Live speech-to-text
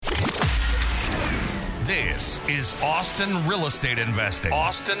This is Austin Real Estate Investing.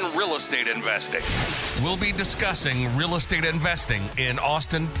 Austin Real Estate Investing. We'll be discussing real estate investing in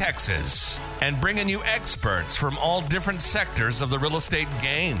Austin, Texas, and bringing you experts from all different sectors of the real estate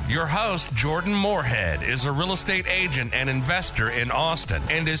game. Your host, Jordan Moorhead, is a real estate agent and investor in Austin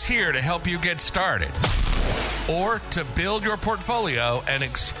and is here to help you get started or to build your portfolio and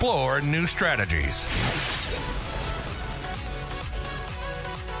explore new strategies.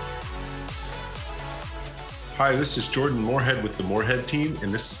 Hi, this is Jordan Moorhead with the Moorhead team,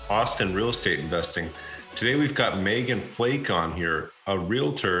 and this is Austin Real Estate Investing. Today we've got Megan Flake on here, a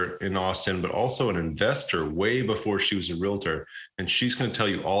realtor in Austin, but also an investor way before she was a realtor. And she's going to tell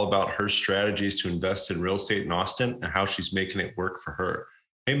you all about her strategies to invest in real estate in Austin and how she's making it work for her.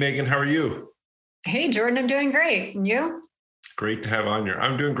 Hey, Megan, how are you? Hey, Jordan, I'm doing great. And you? Great to have on here.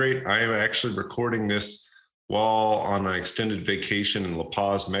 I'm doing great. I am actually recording this while on an extended vacation in La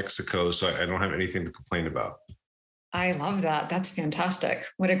Paz, Mexico, so I don't have anything to complain about. I love that. That's fantastic.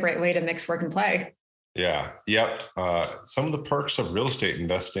 What a great way to mix work and play. Yeah. Yep. Some of the perks of real estate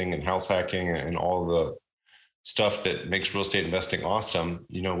investing and house hacking and all the stuff that makes real estate investing awesome.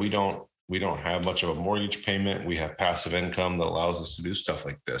 You know, we don't have much of a mortgage payment. We have passive income that allows us to do stuff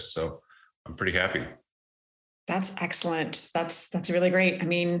like this. So I'm pretty happy. That's excellent. That's really great. I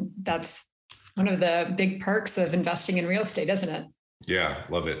mean, that's one of the big perks of investing in real estate, isn't it? Yeah,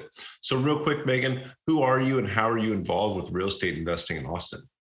 love it. So real quick, Megan, who are you and how are you involved with real estate investing in Austin?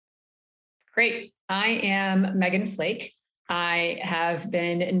 Great. I am Megan Flake. I have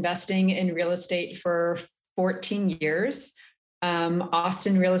been investing in real estate for 14 years,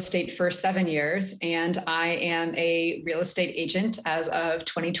 Austin real estate for 7 years, and I am a real estate agent as of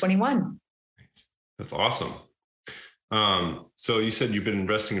 2021. That's awesome. So you said you've been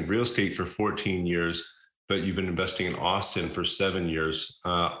investing in real estate for 14 years, but you've been investing in Austin for 7 years.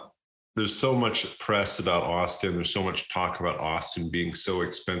 There's so much press about Austin. There's so much talk about Austin being so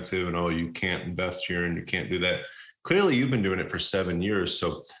expensive and, oh, you can't invest here and you can't do that. Clearly, you've been doing it for 7 years.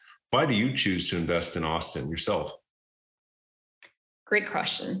 So why do you choose to invest in Austin yourself? Great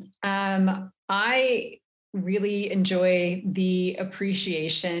question. I really enjoy the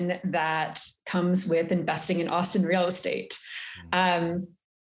appreciation that comes with investing in Austin real estate.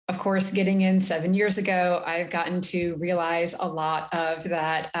 Of course, getting in 7 years ago, I've gotten to realize a lot of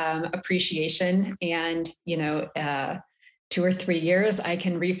that appreciation. And, 2 or 3 years, I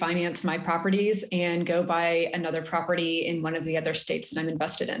can refinance my properties and go buy another property in one of the other states that I'm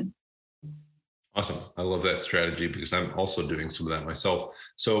invested in. Awesome. I love that strategy because I'm also doing some of that myself.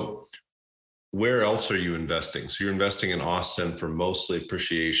 So where else are you investing? So you're investing in Austin for mostly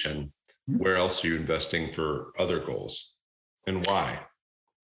appreciation. Where else are you investing for other goals and why?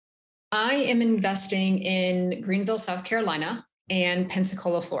 I am investing in Greenville, South Carolina and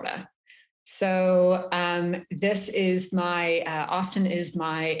Pensacola, Florida. So this is my, Austin is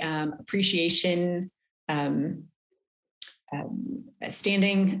my appreciation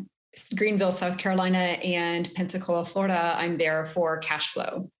standing. Greenville, South Carolina and Pensacola, Florida, I'm there for cash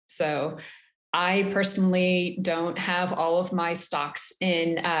flow. So I personally don't have all of my stocks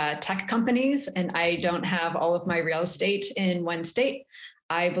in tech companies, and I don't have all of my real estate in one state.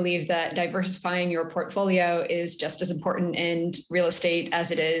 I believe that diversifying your portfolio is just as important in real estate as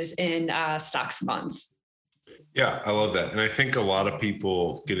it is in stocks and bonds. Yeah, I love that. And I think a lot of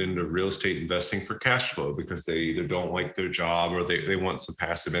people get into real estate investing for cash flow because they either don't like their job or they want some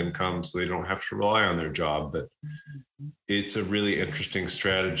passive income so they don't have to rely on their job. But it's a really interesting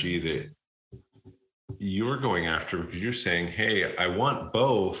strategy that you're going after because you're saying, hey, I want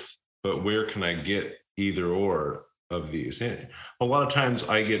both, but where can I get either or of these? And a lot of times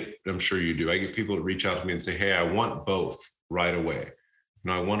I'm sure you do, I get people to reach out to me and say, hey, I want both right away.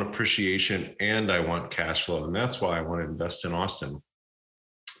 I want appreciation and I want cash flow. And that's why I want to invest in Austin.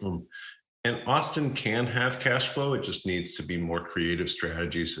 And Austin can have cash flow. It just needs to be more creative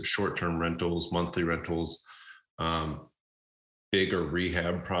strategies, so short-term rentals, monthly rentals, bigger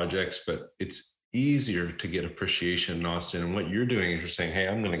rehab projects, but it's easier to get appreciation in Austin. And what you're doing is you're saying, hey,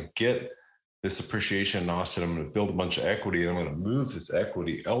 I'm going to get this appreciation in Austin. I'm going to build a bunch of equity. And I'm going to move this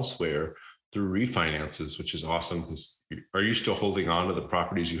equity elsewhere through refinances, which is awesome. Are you still holding on to the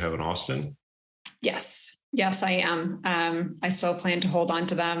properties you have in Austin? Yes, I am. I still plan to hold on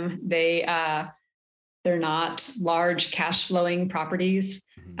to them. They're not large cash flowing properties.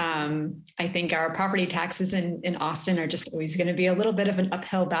 I think our property taxes in Austin are just always going to be a little bit of an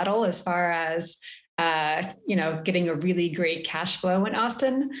uphill battle as far as getting a really great cash flow in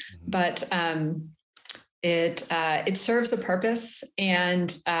Austin. But it serves a purpose,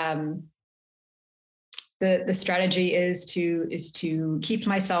 and the strategy is to keep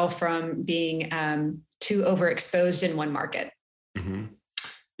myself from being too overexposed in one market. Mm-hmm.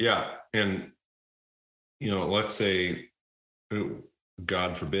 Yeah. And, let's say,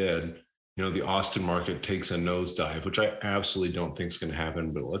 God forbid, the Austin market takes a nosedive, which I absolutely don't think is going to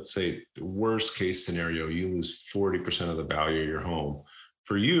happen. But let's say worst case scenario, you lose 40% of the value of your home.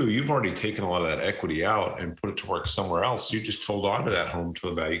 For you, you've already taken a lot of that equity out and put it to work somewhere else. You just hold on to that home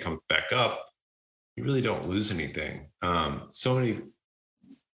till the value comes back up. You really don't lose anything. So many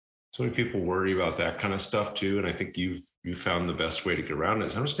people worry about that kind of stuff too. And I think you've found the best way to get around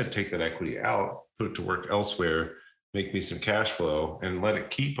it. So I'm just going to take that equity out, put it to work elsewhere, make me some cash flow, and let it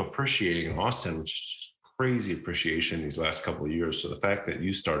keep appreciating in Austin, which is crazy appreciation these last couple of years. So the fact that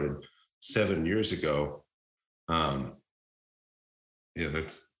you started 7 years ago,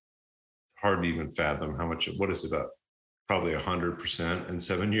 that's hard to even fathom how much. What is it about? Probably 100% in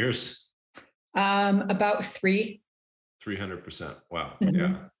 7 years. About 300%. Wow.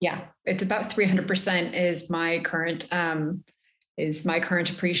 Mm-hmm. Yeah. It's about 300% is my current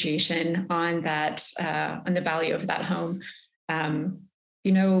appreciation on that, on the value of that home.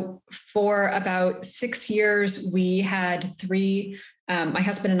 For about 6 years, we had my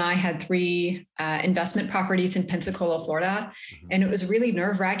husband and I had 3 investment properties in Pensacola, Florida. Mm-hmm. And it was really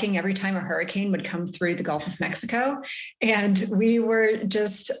nerve-wracking every time a hurricane would come through the Gulf of Mexico. And we were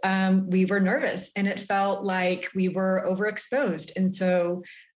we were nervous, and it felt like we were overexposed. And so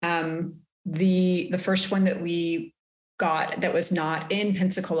the first one that we got that was not in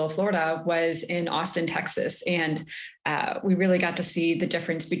Pensacola, Florida was in Austin, Texas. And we really got to see the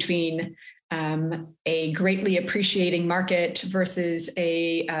difference between a greatly appreciating market versus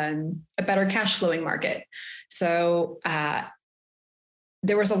a better cash flowing market. So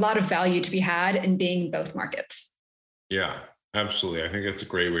there was a lot of value to be had in being in both markets. Yeah, absolutely. I think that's a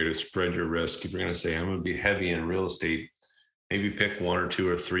great way to spread your risk. If you're going to say, I'm going to be heavy in real estate, maybe pick 1 or 2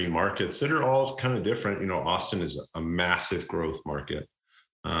 or 3 markets that are all kind of different. Austin is a massive growth market.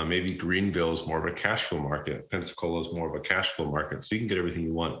 Maybe Greenville is more of a cash flow market. Pensacola is more of a cash flow market. So you can get everything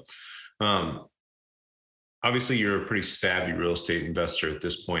you want. Obviously, you're a pretty savvy real estate investor at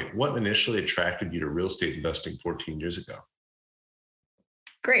this point. What initially attracted you to real estate investing 14 years ago?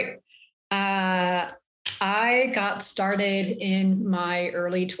 Great. I got started in my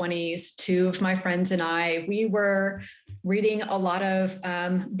early 20s. 2 of my friends and I, we were reading a lot of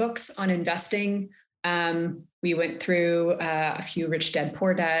books on investing. We went through a few Rich Dad,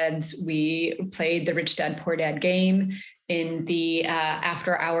 Poor Dads. We played the Rich Dad, Poor Dad game in the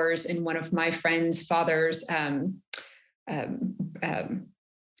after hours in one of my friend's father's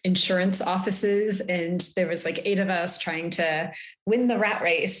insurance offices. And there was like 8 of us trying to win the rat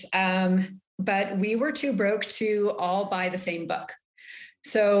race. But we were too broke to all buy the same book.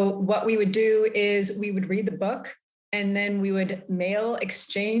 So what we would do is we would read the book, and then we would mail,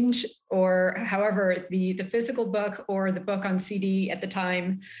 exchange, or however, the physical book or the book on CD at the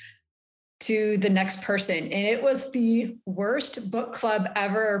time to the next person. And it was the worst book club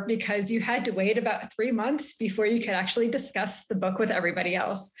ever because you had to wait about 3 months before you could actually discuss the book with everybody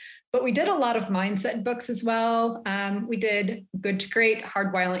else. But we did a lot of mindset books as well. We did Good to Great,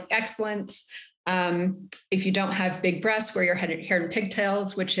 Hardwiring Excellence. If you don't have big breasts, wear your hair in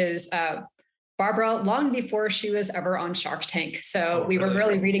pigtails, which is Barbara long before she was ever on Shark Tank. So we were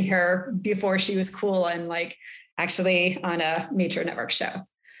really reading her before she was cool and like actually on a major network show.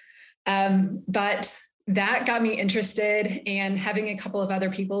 But that got me interested, and having a couple of other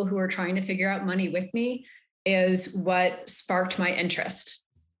people who were trying to figure out money with me is what sparked my interest.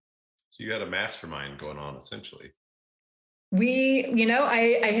 So you had a mastermind going on essentially.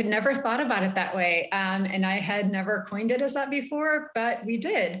 I had never thought about it that way. And I had never coined it as that before, but we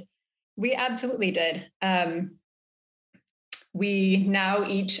did. We absolutely did. We now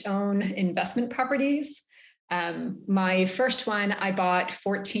each own investment properties. My first one I bought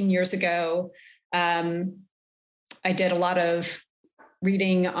 14 years ago. I did a lot of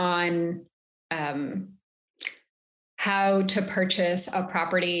reading on how to purchase a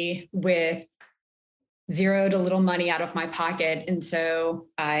property with zero to little money out of my pocket. And so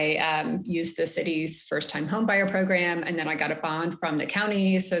I used the city's first-time home buyer program, and then I got a bond from the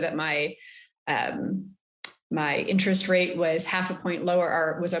county so that my interest rate was half a point lower,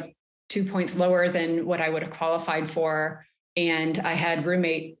 or was 2 points lower than what I would have qualified for. And I had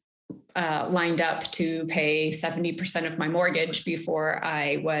roommate lined up to pay 70% of my mortgage before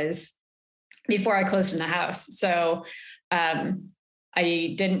I closed in the house. So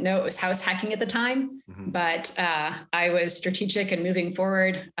I didn't know it was house hacking at the time, but I was strategic and moving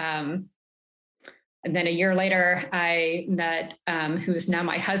forward. And then a year later, I met who is now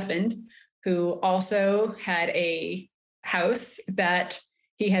my husband. who also had a house that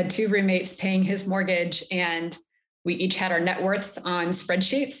he had 2 roommates paying his mortgage, and we each had our net worths on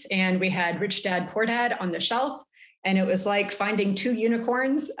spreadsheets, and we had Rich Dad Poor Dad on the shelf. And it was like finding 2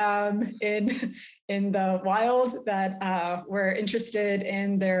 unicorns in the wild that were interested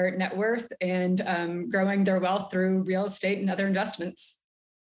in their net worth and growing their wealth through real estate and other investments.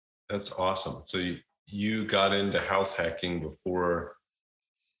 That's awesome. So you got into house hacking before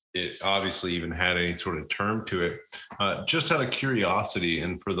it obviously even had any sort of term to it. Just out of curiosity,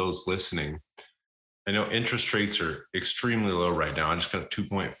 and for those listening, I know interest rates are extremely low right now. I just got a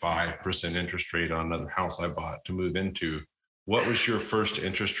 2.5% interest rate on another house I bought to move into. What was your first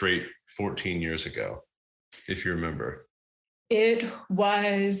interest rate 14 years ago, if you remember? It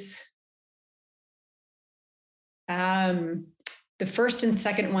was the first and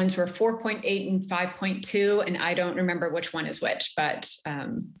second ones were 4.8 and 5.2, and I don't remember which one is which, but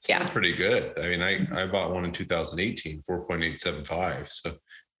yeah. Pretty good. I mean, I bought one in 2018, 4.875. So,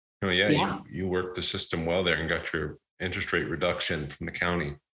 you worked the system well there and got your interest rate reduction from the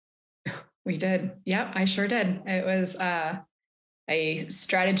county. We did. Yep, I sure did. It was a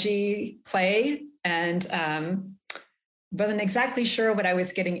strategy play, and wasn't exactly sure what I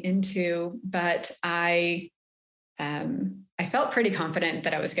was getting into, but I felt pretty confident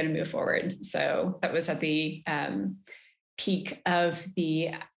that I was going to move forward. So that was at the peak of the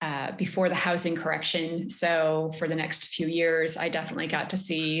before the housing correction. So for the next few years, I definitely got to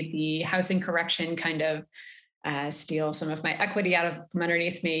see the housing correction kind of steal some of my equity from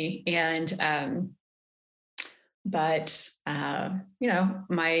underneath me. And but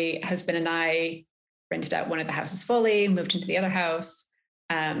my husband and I rented out one of the houses fully, moved into the other house.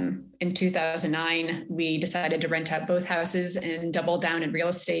 In 2009, we decided to rent out both houses and double down in real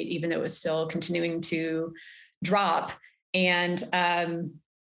estate, even though it was still continuing to drop. And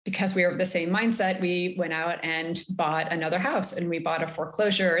because we were of the same mindset, we went out and bought another house, and we bought a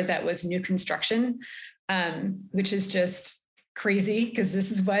foreclosure that was new construction, which is just crazy because this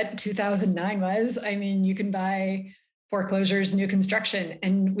is what 2009 was. I mean, you can buy foreclosures, new construction,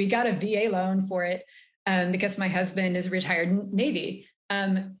 and we got a VA loan for it because my husband is a retired Navy.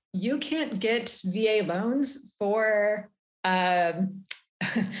 You can't get VA loans for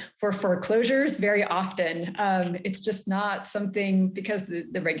foreclosures very often. It's just not something, because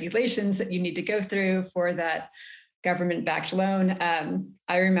the regulations that you need to go through for that government-backed loan.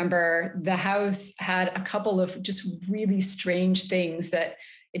 I remember the house had a couple of just really strange things, that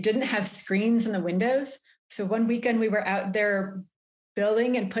it didn't have screens in the windows. So one weekend we were out there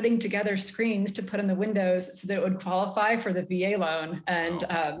building and putting together screens to put in the windows so that it would qualify for the VA loan.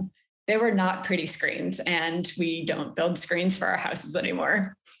 And they were not pretty screens, and we don't build screens for our houses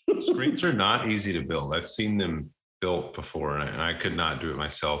anymore. Screens are not easy to build. I've seen them built before, and I could not do it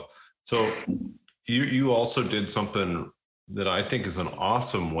myself. So you also did something that I think is an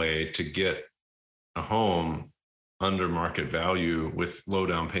awesome way to get a home under market value with low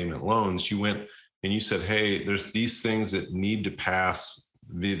down payment loans. You went and you said, hey, there's these things that need to pass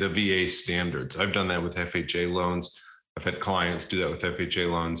the VA standards. I've done that with FHA loans. I've had clients do that with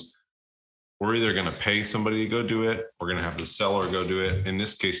FHA loans. We're either going to pay somebody to go do it, we're going to have the seller go do it. In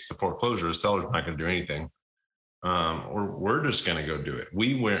this case, the foreclosure, the seller's not going to do anything. Or we're just going to go do it.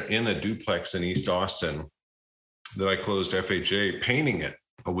 We were in a duplex in East Austin that I closed FHA, painting it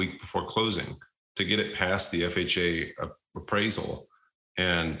a week before closing to get it past the FHA appraisal.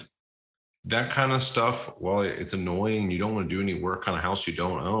 And that kind of stuff, while it's annoying, you don't want to do any work on a house you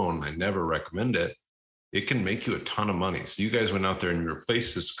don't own, I never recommend it. It can make you a ton of money. So you guys went out there and you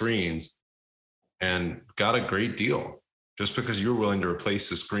replaced the screens and got a great deal just because you were willing to replace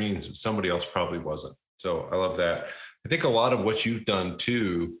the screens. Somebody else probably wasn't. So I love that. I think a lot of what you've done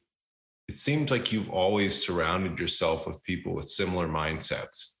too, it seems like you've always surrounded yourself with people with similar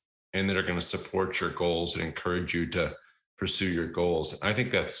mindsets and that are going to support your goals and encourage you to pursue your goals. I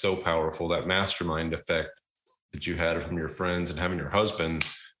think that's so powerful, that mastermind effect that you had from your friends, and having your husband,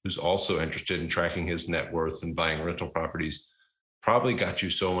 who's also interested in tracking his net worth and buying rental properties, probably got you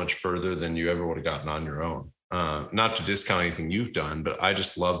so much further than you ever would have gotten on your own. Not to discount anything you've done, but I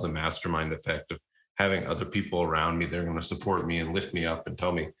just love the mastermind effect of having other people around me. They're going to support me and lift me up and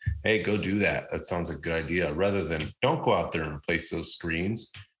tell me, hey, go do that. That sounds like a good idea, rather than don't go out there and replace those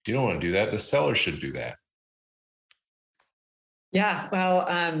screens. You don't want to do that. The seller should do that. Yeah, well,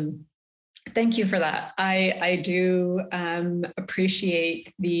 thank you for that. I do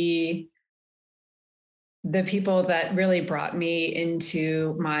appreciate the people that really brought me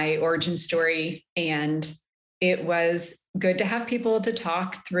into my origin story. And it was good to have people to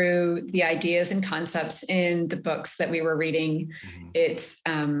talk through the ideas and concepts in the books that we were reading. Mm-hmm. It's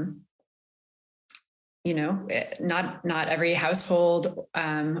not every household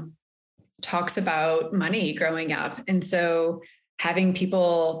talks about money growing up. And so having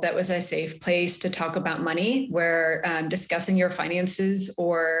people that was a safe place to talk about money, where discussing your finances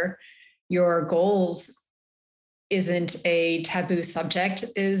or your goals isn't a taboo subject,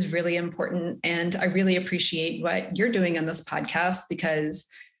 is really important. And I really appreciate what you're doing on this podcast, because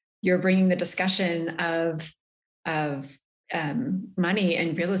you're bringing the discussion of money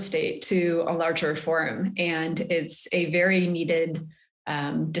and real estate to a larger forum. And it's a very needed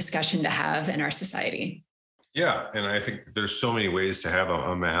discussion to have in our society. Yeah. And I think there's so many ways to have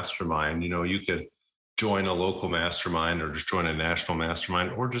a mastermind. You could join a local mastermind, or just join a national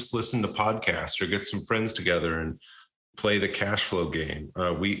mastermind, or just listen to podcasts, or get some friends together and play the cash flow game.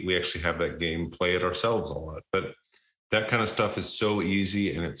 We actually have that game, play it ourselves a lot, but that kind of stuff is so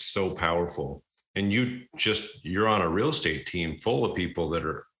easy and it's so powerful. And you're on a real estate team full of people that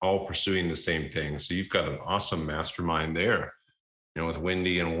are all pursuing the same thing. So you've got an awesome mastermind there, with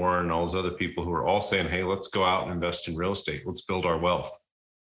Wendy and Warren and all those other people who are all saying, hey, let's go out and invest in real estate. Let's build our wealth.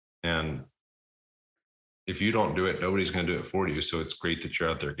 And if you don't do it, nobody's going to do it for you. So it's great that you're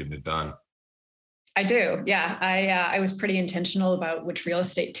out there getting it done. I do. Yeah. I was pretty intentional about which real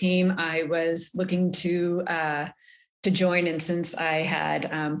estate team I was looking to join. And since I had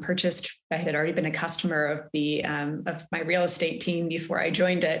I had already been a customer of of my real estate team before I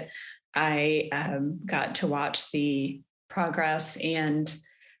joined it, I got to watch the progress and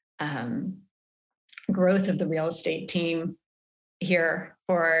growth of the real estate team here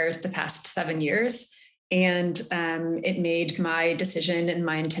for the past 7 years. And it made my decision and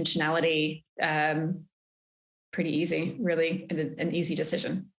my intentionality pretty easy, really an easy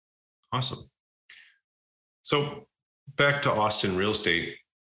decision. Awesome. So back to Austin real estate,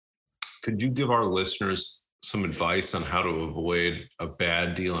 could you give our listeners some advice on how to avoid a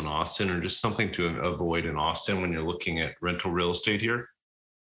bad deal in Austin, or just something to avoid in Austin when you're looking at rental real estate here?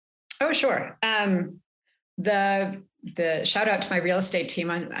 Oh, sure. The shout out to my real estate team.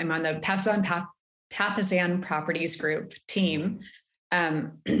 I'm on the Papasan Properties Group team.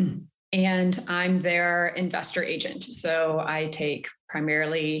 And I'm their investor agent. So I take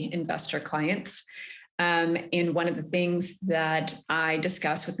primarily investor clients. And one of the things that I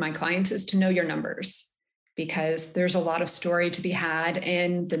discuss with my clients is to know your numbers, because there's a lot of story to be had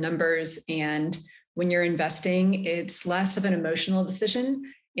in the numbers. And when you're investing, it's less of an emotional decision,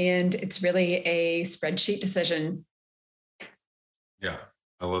 and it's really a spreadsheet decision. Yeah,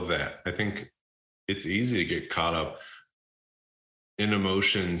 I love that. I think it's easy to get caught up in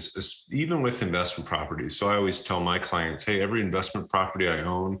emotions, even with investment properties. So I always tell my clients, hey, every investment property I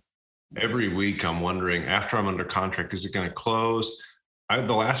own, every week I'm wondering, after I'm under contract, is it going to close?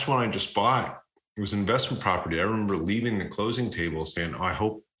 The last one I just bought, it was an investment property. I remember leaving the closing table saying, oh, I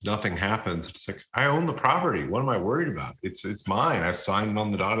hope nothing happens. It's like, I own the property. What am I worried about? It's mine. I signed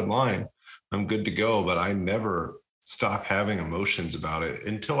on the dotted line. I'm good to go. But I never stop having emotions about it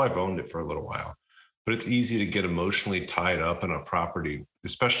until I've owned it for a little while. But it's easy to get emotionally tied up in a property,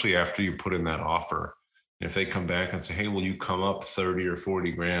 especially after you put in that offer. And if they come back and say, hey, will you come up 30 or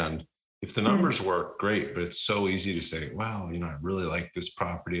 40 grand? If the numbers work, great. But it's so easy to say, wow, I really like this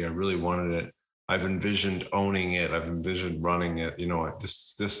property. I really wanted it. I've envisioned owning it. I've envisioned running it.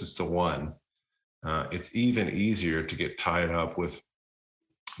 This is the one. It's even easier to get tied up with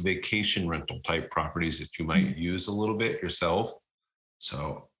vacation rental type properties that you might use a little bit yourself.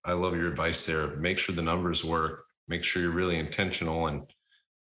 So I love your advice there. Make sure the numbers work. Make sure you're really intentional. And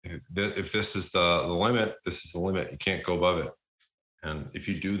if this is the limit, this is the limit. You can't go above it. And if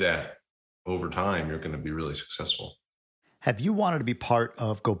you do that over time, you're going to be really successful. Have you wanted to be part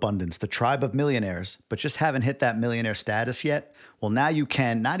of GoBundance, the tribe of millionaires, but just haven't hit that millionaire status yet? Well, now you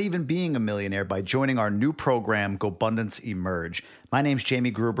can, not even being a millionaire, by joining our new program, GoBundance Emerge. My name's Jamie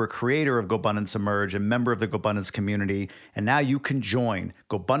Gruber, creator of GoBundance Emerge and member of the GoBundance community. And now you can join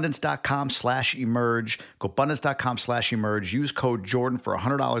GoBundance.com/emerge, GoBundance.com/emerge. Use code Jordan for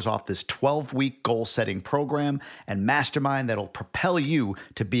 $100 off this 12-week goal-setting program and mastermind that'll propel you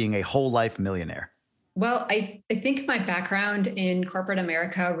to being a whole life millionaire. Well, I think my background in corporate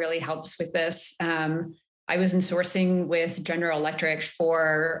America really helps with this. I was in sourcing with General Electric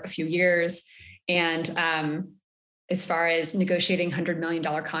for a few years. And as far as negotiating $100 million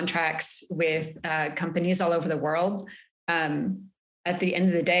contracts with companies all over the world, at the end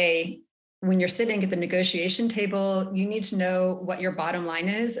of the day, when you're sitting at the negotiation table, you need to know what your bottom line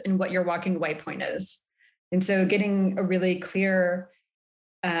is and what your walking away point is. And so getting a really clear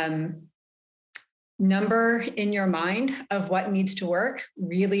number in your mind of what needs to work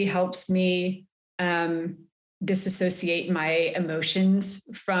really helps me disassociate my emotions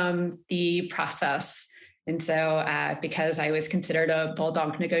from the process. And so because I was considered a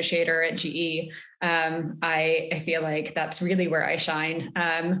bulldog negotiator at GE, I feel like that's really where I shine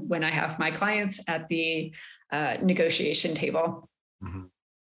when I have my clients at the negotiation table. Mm-hmm.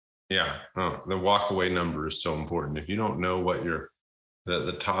 Yeah, the walkaway number is so important. If you don't know what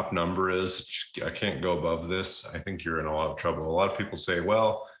the top number is, I can't go above this, I think you're in a lot of trouble. A lot of people say,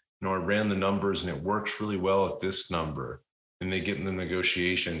 well, I ran the numbers and it works really well at this number. And they get in the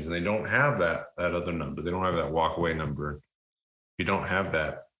negotiations and they don't have that other number. They don't have that walkaway number. If you don't have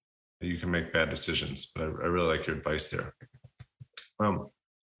that, you can make bad decisions. But I really like your advice there.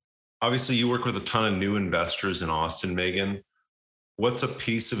 Obviously, you work with a ton of new investors in Austin, Megan. What's a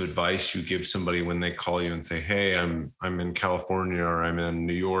piece of advice you give somebody when they call you and say, hey, I'm in California or I'm in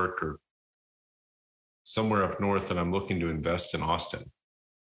New York or somewhere up north and I'm looking to invest in Austin?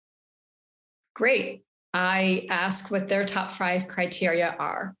 Great. I ask what their top 5 criteria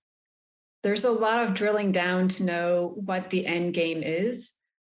are. There's a lot of drilling down to know what the end game is.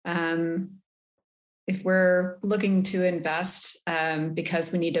 If we're looking to invest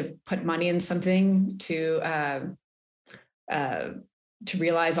because we need to put money in something to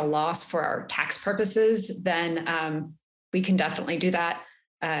realize a loss for our tax purposes, then we can definitely do that.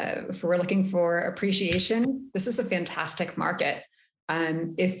 If we're looking for appreciation, this is a fantastic market.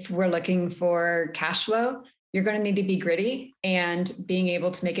 If we're looking for cash flow, you're going to need to be gritty and being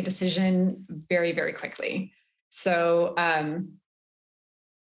able to make a decision very, very quickly. So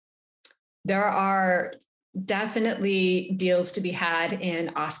there are definitely deals to be had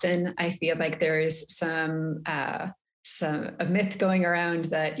in Austin. I feel like there's a myth going around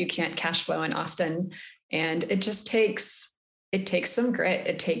that you can't cash flow in Austin, and it just takes some grit.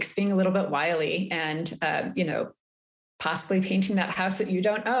 It takes being a little bit wily and possibly painting that house that you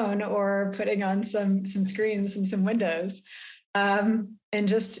don't own or putting on some screens and some windows, and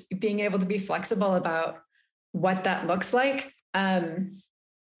just being able to be flexible about what that looks like.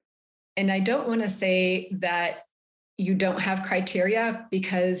 And I don't want to say that you don't have criteria,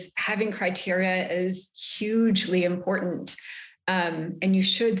 because having criteria is hugely important. And you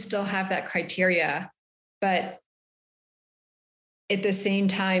should still have that criteria. But at the same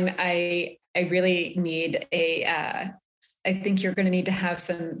time, I really need I think you're going to need to have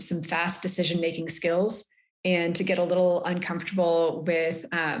some fast decision-making skills and to get a little uncomfortable with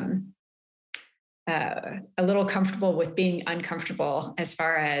being uncomfortable as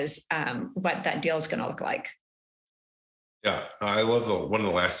far as what that deal is going to look like. Yeah, I love one of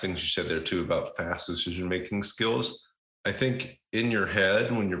the last things you said there too about fast decision-making skills. I think in your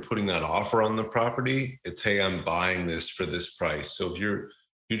head, when you're putting that offer on the property, it's, hey, I'm buying this for this price. So if you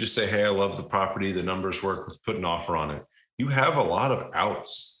just say, hey, I love the property, the numbers work, let's put an offer on it. You have a lot of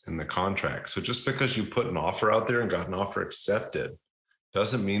outs in the contract. So just because you put an offer out there and got an offer accepted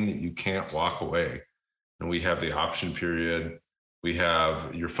doesn't mean that you can't walk away. And we have the option period. We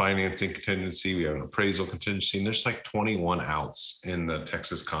have your financing contingency. We have an appraisal contingency. And there's like 21 outs in the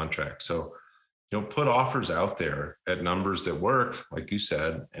Texas contract. So put offers out there at numbers that work, like you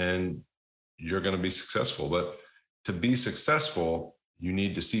said, and you're going to be successful. But to be successful, you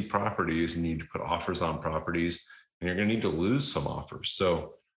need to see properties, you need to put offers on properties, and you're going to need to lose some offers.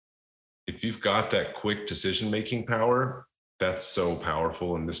 So if you've got that quick decision-making power, that's so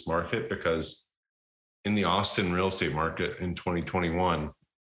powerful in this market, because in the Austin real estate market in 2021,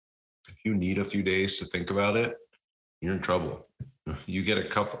 if you need a few days to think about it, you're in trouble. You get a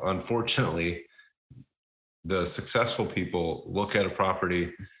couple, unfortunately, the successful people look at a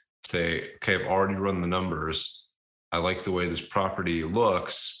property, say, okay, I've already run the numbers. I like the way this property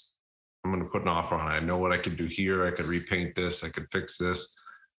looks. I'm going to put an offer on it. I know what I could do here. I could repaint this. I could fix this.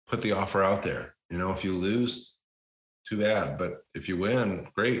 Put the offer out there. If you lose, too bad. But if you win,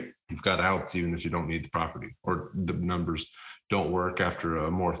 great. You've got outs, even if you don't need the property or the numbers don't work after a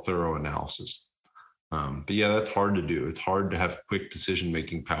more thorough analysis. But yeah, that's hard to do. It's hard to have quick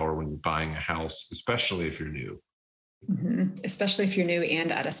decision-making power when you're buying a house, especially if you're new. Mm-hmm. Especially if you're new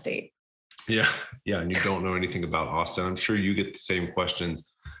and out of state. Yeah. And you don't know anything about Austin. I'm sure you get the same questions.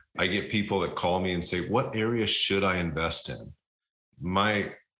 I get people that call me and say, what area should I invest in?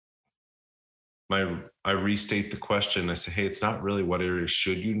 I restate the question. I say, hey, it's not really what areas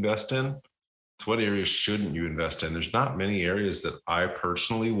should you invest in. It's what areas shouldn't you invest in. There's not many areas that I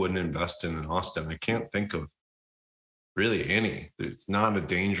personally wouldn't invest in Austin. I can't think of really any. It's not a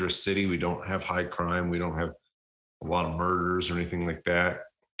dangerous city. We don't have high crime. We don't have a lot of murders or anything like that.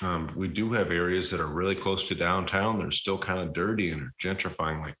 We do have areas that are really close to downtown. They're still kind of dirty and are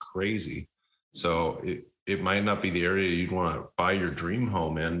gentrifying like crazy. So it might not be the area you'd want to buy your dream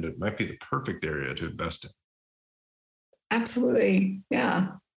home in. It might be the perfect area to invest in. Absolutely. Yeah.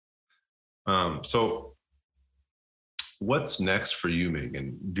 So what's next for you,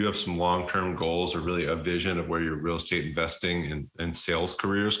 Megan? Do you have some long-term goals or really a vision of where your real estate investing and sales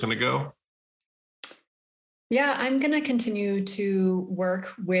career is going to go? Yeah, I'm going to continue to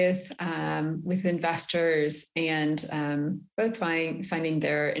work with investors and both finding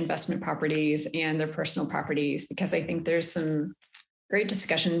their investment properties and their personal properties, because I think there's some great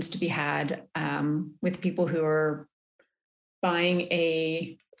discussions to be had with people who are buying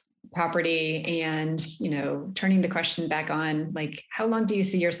a property and, turning the question back on, like, how long do you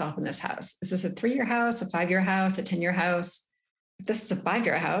see yourself in this house? Is this a 3-year house, a 5-year house, a 10-year house? If this is a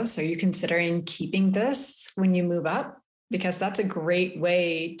 5-year house, are you considering keeping this when you move up? Because that's a great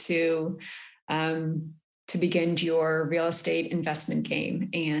way to begin your real estate investment game.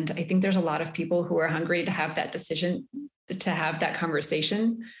 And I think there's a lot of people who are hungry to have that decision, to have that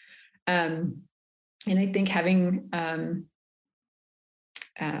conversation. And I think having an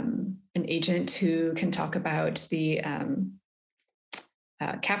agent who can talk about the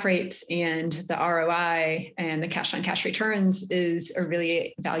cap rates and the ROI and the cash on cash returns is a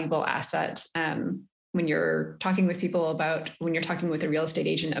really valuable asset when you're talking with a real estate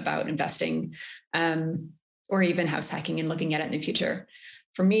agent about investing or even house hacking and looking at it in the future.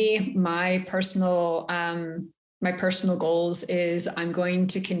 For me, my personal goals is I'm going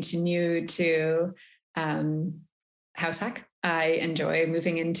to continue to house hack. I enjoy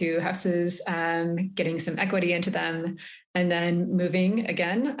moving into houses, getting some equity into them, and then moving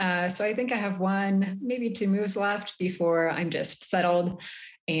again. So I think I have 1, maybe 2 moves left before I'm just settled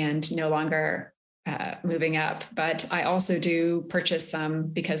and no longer moving up. But I also do purchase some,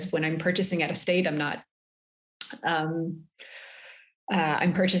 because when I'm purchasing out of state, I'm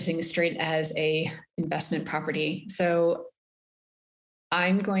purchasing straight as a investment property. So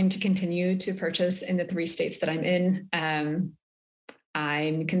I'm going to continue to purchase in the 3 states that I'm in.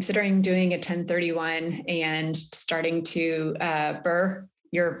 I'm considering doing a 1031 and starting to BRRRR.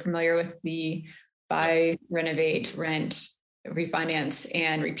 You're familiar with the buy, renovate, rent, refinance,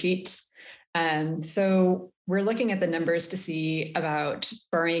 and repeat. So we're looking at the numbers to see about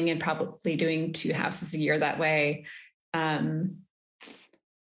BRRRRing and probably doing 2 houses a year that way.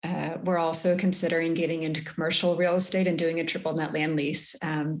 We're also considering getting into commercial real estate and doing a triple net land lease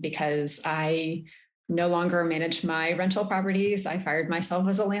because I no longer manage my rental properties. I fired myself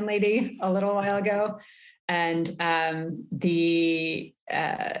as a landlady a little while ago. And in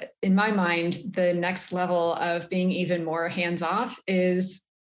my mind, the next level of being even more hands-off is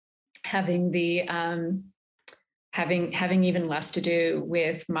having having even less to do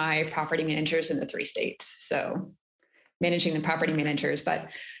with my property managers in the 3 states. So managing the property managers, but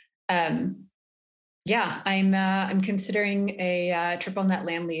I'm considering a triple net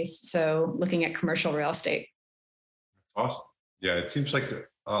land lease. So looking at commercial real estate. That's awesome. Yeah, it seems like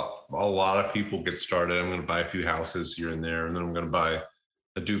a lot of people get started. I'm going to buy a few houses here and there, and then I'm going to buy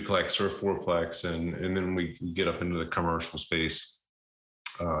a duplex or a fourplex, and then we get up into the commercial space.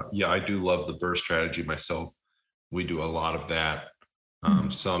 I do love the BRRRR strategy myself. We do a lot of that.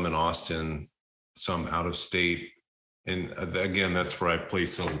 Some in Austin, some out of state. And again, that's where I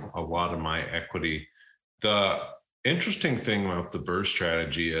place a lot of my equity. The interesting thing about the BRRRR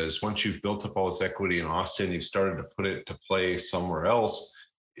strategy is once you've built up all this equity in Austin, you've started to put it to play somewhere else.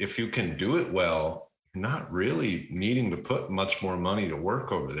 If you can do it well, you're not really needing to put much more money to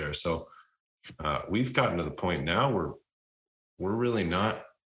work over there. So we've gotten to the point now where we're really not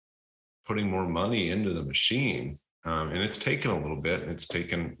putting more money into the machine. And it's taken a little bit, and it's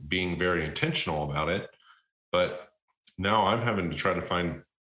taken being very intentional about it. But now I'm having to try to find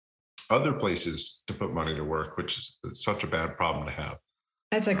other places to put money to work, which is such a bad problem to have.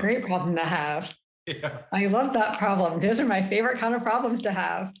 That's a great problem to have. Yeah. I love that problem. Those are my favorite kind of problems to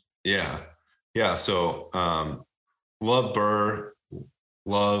have. Yeah. Yeah. So love BRRRR,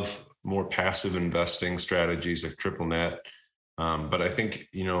 love more passive investing strategies like triple net. But I think,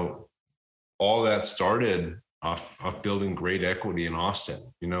 all that started off building great equity in Austin,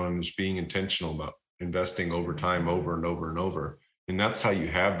 and just being intentional about investing over time, over and over and over. And that's how you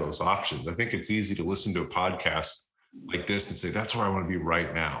have those options. I think it's easy to listen to a podcast like this and say, that's where I want to be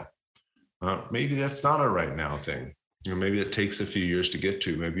right now. Maybe that's not a right now thing. Maybe it takes a few years to get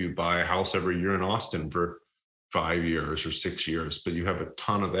to. Maybe you buy a house every year in Austin for 5 years or 6 years, but you have a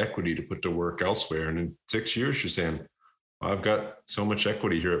ton of equity to put to work elsewhere. And in 6 years, you're saying, I've got so much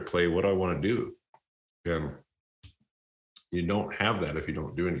equity here at play. What do I want to do? You don't have that if you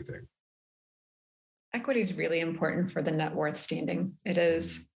don't do anything. Equity is really important for the net worth standing. It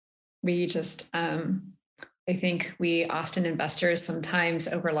is. We just, I think we Austin investors sometimes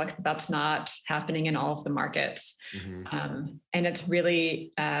overlook that that's not happening in all of the markets. And it's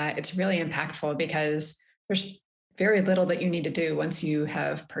really impactful because there's very little that you need to do once you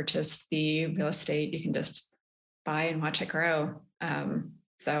have purchased the real estate. You can just buy and watch it grow.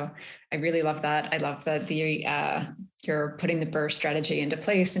 So I really love that. I love that you're putting the BRRRR strategy into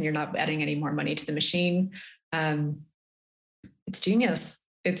place and you're not adding any more money to the machine. It's genius.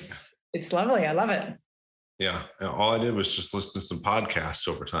 It's lovely. I love it. Yeah. All I did was just listen to some podcasts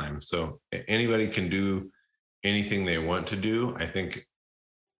over time. So anybody can do anything they want to do. I think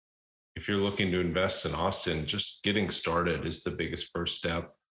if you're looking to invest in Austin, just getting started is the biggest first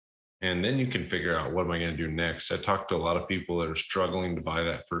step. And then you can figure out, what am I going to do next? I talked to a lot of people that are struggling to buy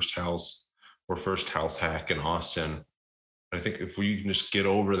that first house or first house hack in Austin. I think if we can just get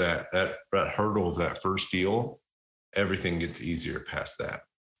over that hurdle of that first deal, everything gets easier past that.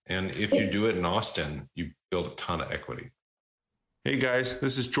 And if you do it in Austin, you build a ton of equity. Hey guys,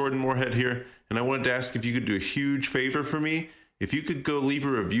 this is Jordan Moorhead here, and I wanted to ask if you could do a huge favor for me. If you could go leave a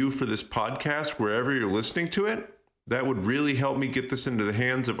review for this podcast wherever you're listening to it, that would really help me get this into the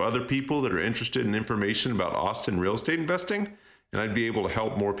hands of other people that are interested in information about Austin real estate investing, and I'd be able to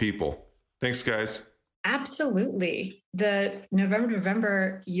help more people. Thanks, guys. Absolutely. The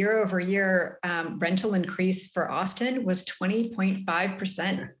November year over year rental increase for Austin was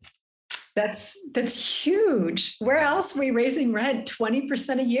 20.5%. That's huge. Where else are we raising rent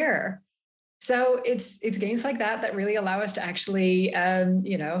 20% a year? So it's gains like that really allow us to actually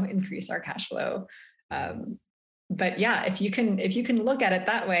increase our cash flow. But yeah, if you can look at it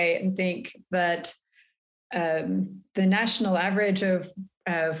that way and think that the national average of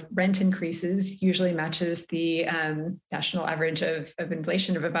rent increases usually matches the national average of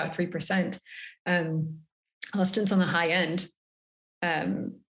inflation of about 3%. Austin's on the high end.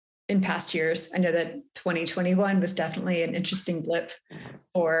 In past years, I know that 2021 was definitely an interesting blip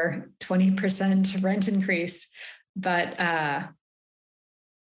for 20% rent increase. But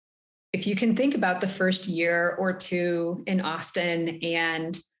if you can think about the first year or two in Austin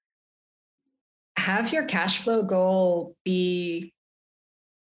and have your cash flow goal be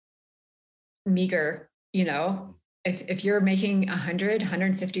meager, if you're making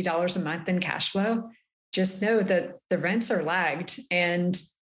 $150 a month in cash flow, just know that the rents are lagged and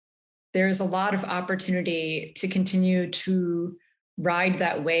there's a lot of opportunity to continue to ride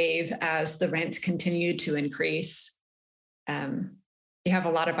that wave as the rents continue to increase. You have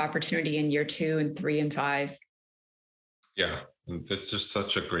a lot of opportunity in year 2 and 3 and 5. Yeah. And that's just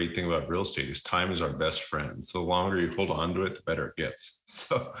such a great thing about real estate is time is our best friend. So the longer you hold on to it, the better it gets.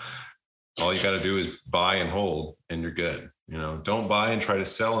 So all you got to do is buy and hold and you're good. Don't buy and try to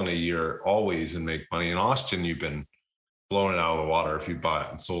sell in a year always and make money. In Austin, you've been blowing it out of the water if you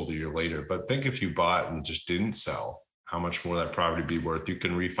bought and sold a year later. But think if you bought and just didn't sell, how much more that property be worth. You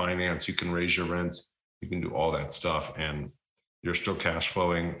can refinance, you can raise your rents, you can do all that stuff, and you're still cash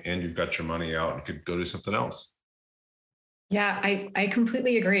flowing and you've got your money out and could go do something else. Yeah, I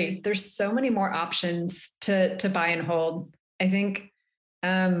completely agree. There's so many more options to buy and hold. I think,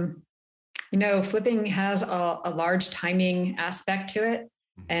 flipping has a large timing aspect to it.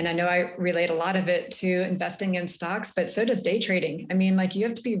 And I know I relate a lot of it to investing in stocks, but so does day trading. I mean, you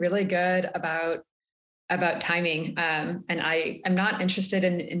have to be really good about timing. And I'm not interested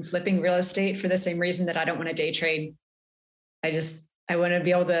in flipping real estate for the same reason that I don't want to day trade. I want to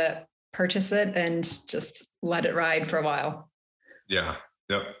be able to purchase it and just let it ride for a while. Yeah.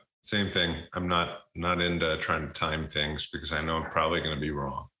 Yep. Same thing. I'm not into trying to time things because I know I'm probably going to be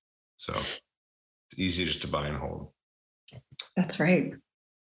wrong. So it's easy just to buy and hold. That's right.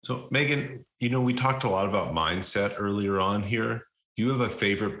 So Megan, we talked a lot about mindset earlier on here. Do you have a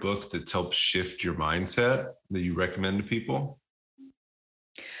favorite book that's helped shift your mindset that you recommend to people?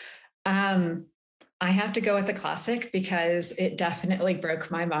 I have to go with the classic because it definitely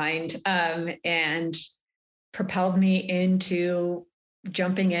broke my mind and propelled me into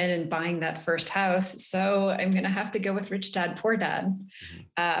jumping in and buying that first house. So I'm going to have to go with Rich Dad, Poor Dad.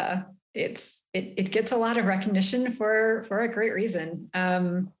 Mm-hmm. It gets a lot of recognition for a great reason.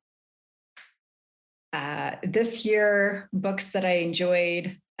 This year, books that I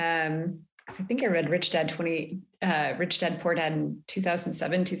enjoyed, I think I read Rich Dad Poor Dad in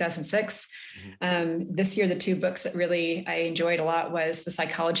 2007, 2006. Mm-hmm. This year, the 2 books that really I enjoyed a lot was The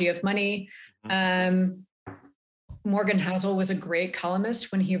Psychology of Money. Morgan Housel was a great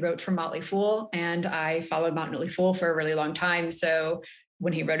columnist when he wrote for Motley Fool, and I followed Motley Fool for a really long time. So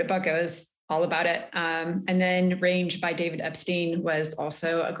when he wrote a book, I was all about it. And then Range by David Epstein was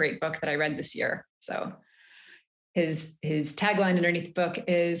also a great book that I read this year. So his tagline underneath the book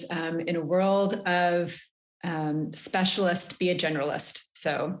is, in a world of specialist, be a generalist.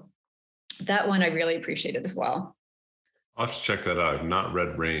 So that one I really appreciated as well. I'll have to check that out. I've not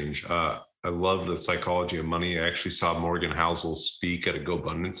read Range. I love the psychology of money. I actually saw Morgan Housel speak at a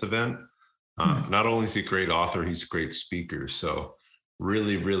GoBundance event. Not only is he a great author, he's a great speaker. So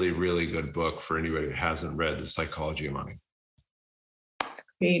really, really, really good book for anybody that hasn't read The Psychology of Money.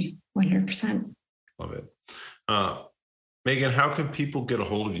 Agreed, 100%. Love it. Megan, how can people get a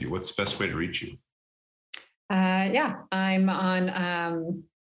hold of you? What's the best way to reach you? Yeah, I'm on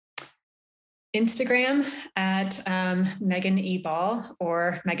Instagram at Megan E. Ball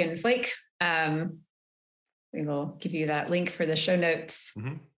or Megan Flake. We will give you that link for the show notes.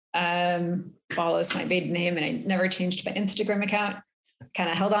 Ball is my maiden name, and I never changed my Instagram account. Kind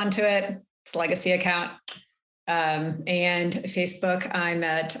of held on to it. It's a legacy account. And Facebook, I'm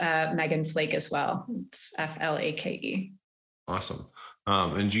at Megan Flake as well. It's Flake. Awesome.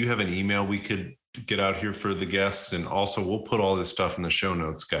 And do you have an email we could get out here for the guests? And also, we'll put all this stuff in the show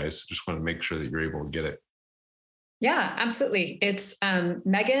notes, guys. Just want to make sure that you're able to get it. Yeah, absolutely. It's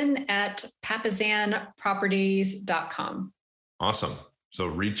Megan at papazanproperties.com. Awesome. So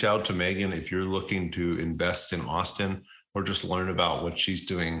reach out to Megan if you're looking to invest in Austin or just learn about what she's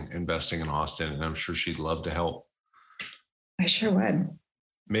doing investing in Austin. And I'm sure she'd love to help. I sure would.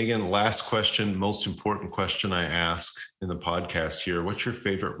 Megan, last question, most important question I ask in the podcast here. What's your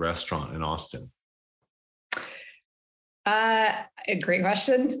favorite restaurant in Austin? A great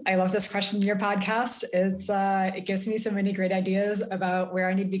question. I love this question in your podcast. It gives me so many great ideas about where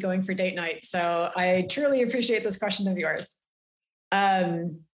I need to be going for date night. So I truly appreciate this question of yours.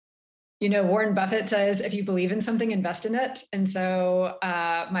 Warren Buffett says, if you believe in something, invest in it. And so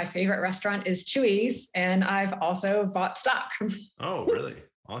my favorite restaurant is Chuy's, and I've also bought stock. Oh, really?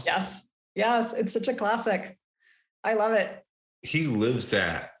 Awesome. Yes. It's such a classic. I love it. He lives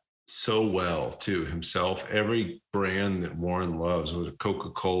that so well too himself. Every brand that Warren loves, was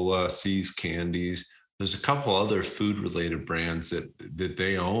Coca-Cola, See's Candies. There's a couple other food related brands that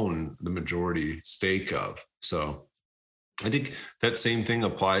they own the majority stake of. So I think that same thing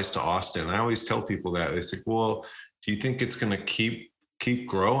applies to Austin. I always tell people that. They say, well, do you think it's going to keep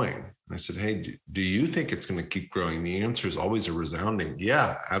growing? And I said, hey, do you think it's going to keep growing? The answer is always a resounding,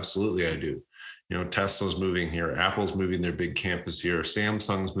 yeah, absolutely I do. Tesla's moving here. Apple's moving their big campus here.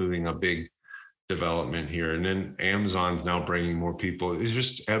 Samsung's moving a big development here. And then Amazon's now bringing more people. It's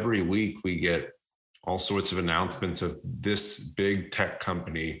just every week we get all sorts of announcements of this big tech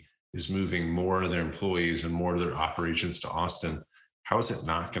company is moving more of their employees and more of their operations to Austin. How is it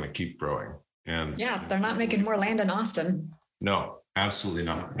not going to keep growing? And yeah, they're not making more land in Austin. No, absolutely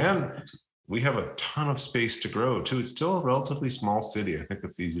not. And we have a ton of space to grow too. It's still a relatively small city. I think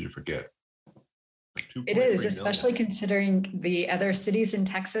that's easy to forget. It is, especially considering the other cities in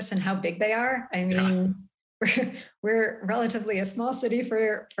Texas and how big they are. I mean, we're relatively a small city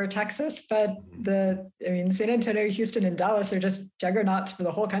for Texas, but San Antonio, Houston, and Dallas are just juggernauts for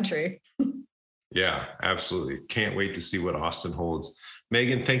the whole country. Yeah, absolutely. Can't wait to see what Austin holds.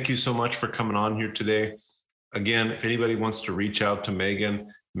 Megan, thank you so much for coming on here today. Again, if anybody wants to reach out to Megan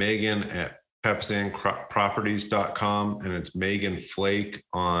at papazanproperties.com, and it's Megan Flake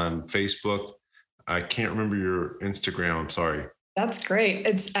on Facebook. I can't remember your Instagram. I'm sorry. That's great.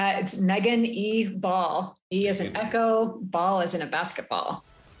 It's Megan E. Ball. E as in echo, ball as in a basketball.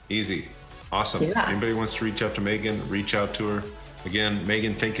 Easy. Awesome. Yeah. Anybody wants to reach out to Megan, reach out to her. Again,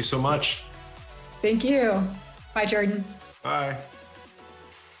 Megan, thank you so much. Thank you. Bye, Jordan. Bye.